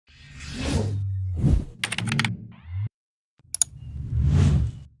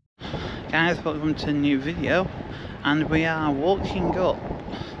Guys, welcome to a new video, and we are walking up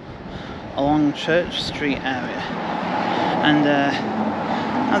along Church Street area, and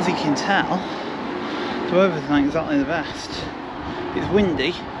as you can tell, the weather's not exactly the best. It's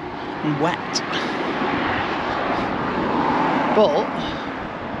windy and wet, but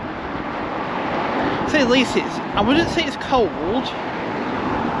to say at least I wouldn't say it's cold,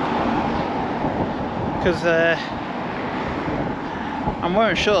 because I'm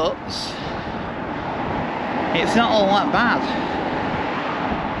wearing shorts. It's not all that bad.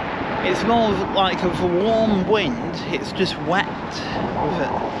 It's more like of a warm wind. It's just wet with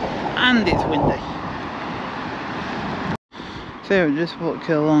it, and it's windy. So we're just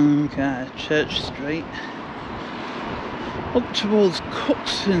walking along Church Street up towards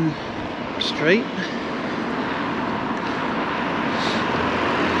Cookson Street,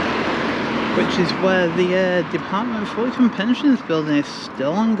 which is where the Department for Work and Pensions building is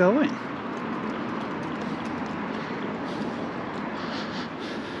still ongoing.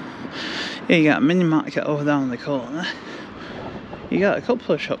 Here you got a mini market over down the corner. You got a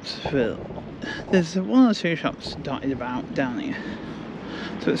couple of shops for. There's one or two shops dotted about down here,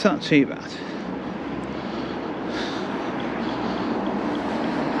 so it's not too bad.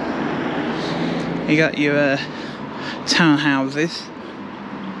 You got your townhouses.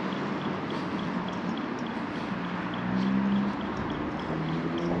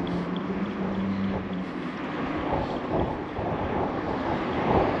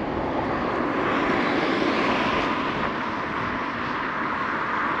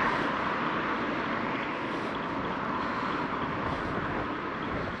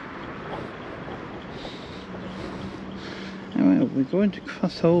 Anyway, we're going to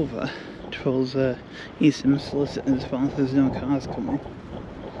cross over towards Eastern Solicitors while there's no cars coming.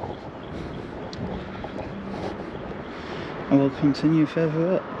 And we'll continue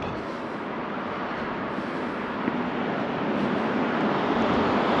further up.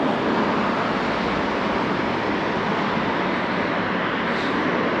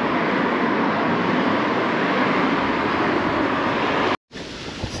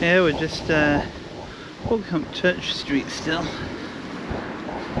 So yeah, we're just walking up Church Street still,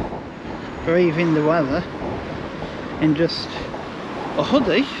 braving the weather in just a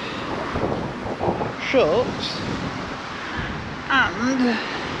hoodie, shorts, and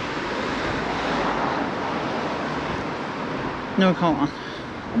no coat on.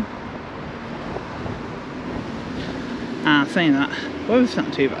 Saying that, the weather's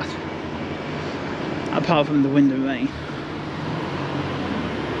not too bad, apart from the wind and rain.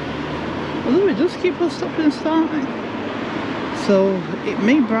 Although it does keep us stopping and starting, so it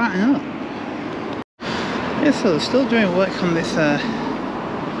may brighten up. Yeah, so they're still doing work on this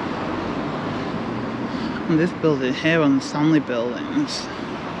building here, on the Stanley buildings.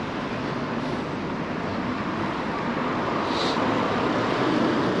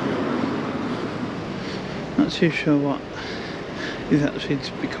 Not too sure what is actually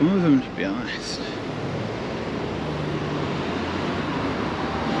to become of them, to be honest.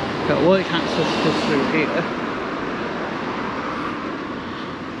 Got work access just through here.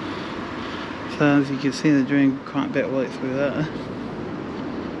 So as you can see, they're doing quite a bit of work through there.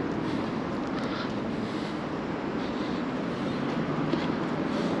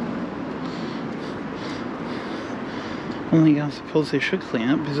 Only thing I suppose they should clean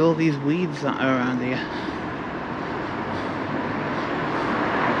up is all these weeds that are around here.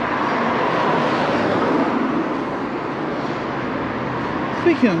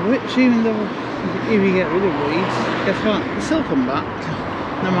 Speaking of which, even though if you get rid of weeds, guess what? They still come back,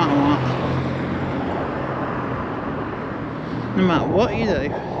 no matter what. No matter what you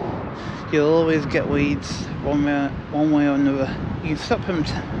do, you'll always get weeds one way or another. You can stop them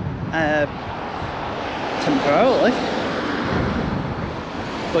temporarily,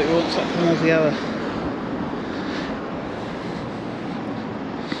 but you won't stop them altogether.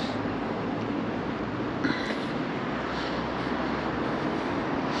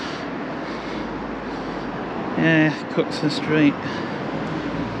 Yeah, Cookson Street.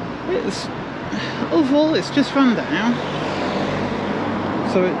 It's overall, it's just run down,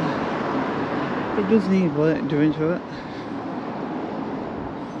 so it does need work doing to it.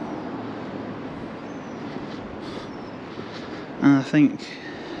 And I think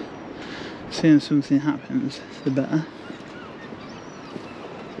as soon as something happens, the better.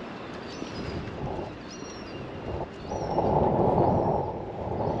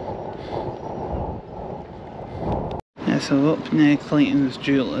 So up near Clayton's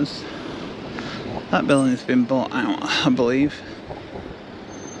Jewellers, that building's been bought out, I believe.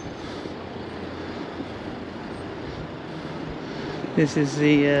 This is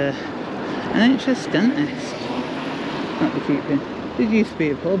the An NHS dentist that they're keeping. It used to be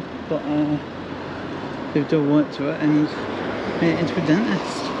a pub, but they've done work to it and made it into a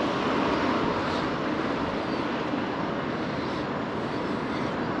dentist.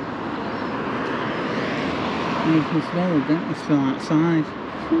 And you can smell the dentist from outside.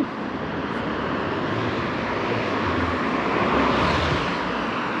 Whew.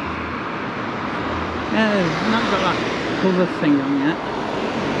 Yeah, they've not got that cover thing on yet.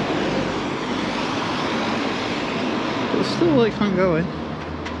 But still like on going.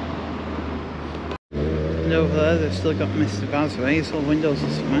 And over there they've still got Mr. Bazway's, all windows are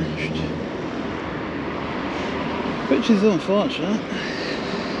smashed. Which is unfortunate.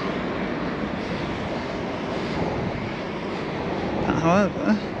 But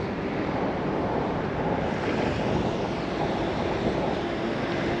however,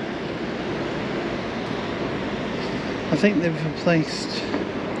 I think they've replaced.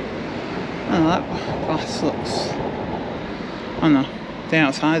 Oh, that glass looks. Oh no, the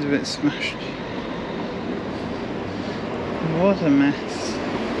outside of it's smashed. What a mess.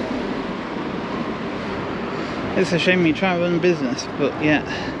 It's a shame you try to run a business, but yeah,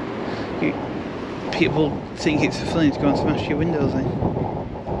 people think it's funny to go and smash your windows in.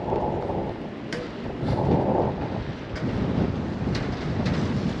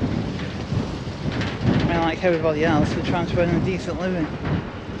 I mean, like everybody else, they're trying to earn a decent living.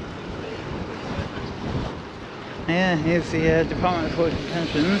 Yeah, here's the Department of Work and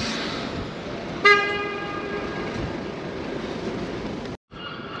Pensions.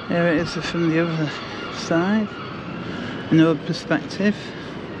 Here it is from the other side, another perspective.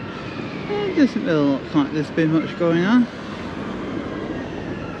 It doesn't really look like there's been much going on.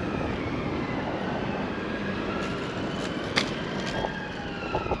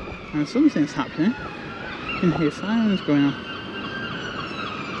 And something's happening. You can hear sirens going on.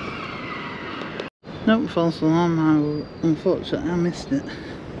 Nope, false alarm. Unfortunately I missed it.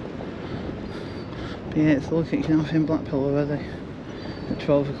 But yeah, it's all kicking off in Blackpool already at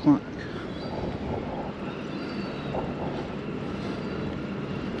 12 o'clock.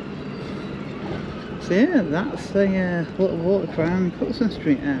 So yeah, that's the little walk around Cookson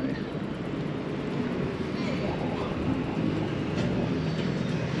Street area.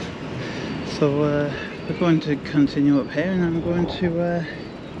 So we're going to continue up here and I'm going to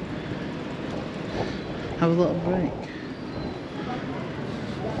have a little break.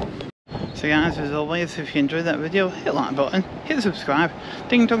 So guys, as always, if you enjoyed that video, hit the like button, hit subscribe,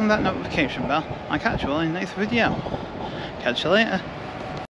 ding dong that notification bell. I'll catch you all in the next video. Catch you later.